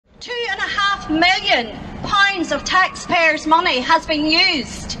million of taxpayers' money has been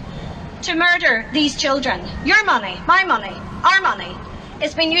used to murder these children. Your money, my money, our money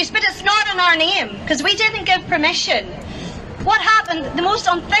is being used, but it's not in our name because we didn't give permission. What happened? The most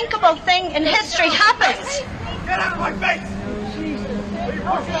unthinkable thing in history happened. Get out of my face!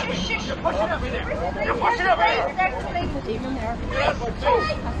 You're pushing up in there. You're pushing up in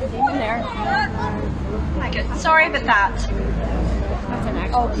there. Oh my God. Sorry about that. That's an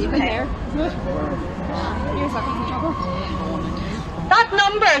actual demon there. That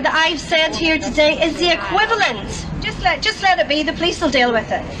number that I've said here today is the equivalent, just let it be, the police will deal with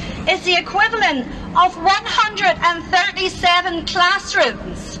it, is the equivalent of 137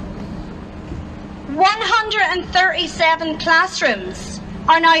 classrooms. 137 classrooms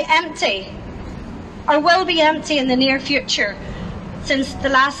are now empty, or will be empty in the near future, since the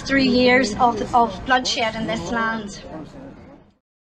last 3 years of bloodshed in this land.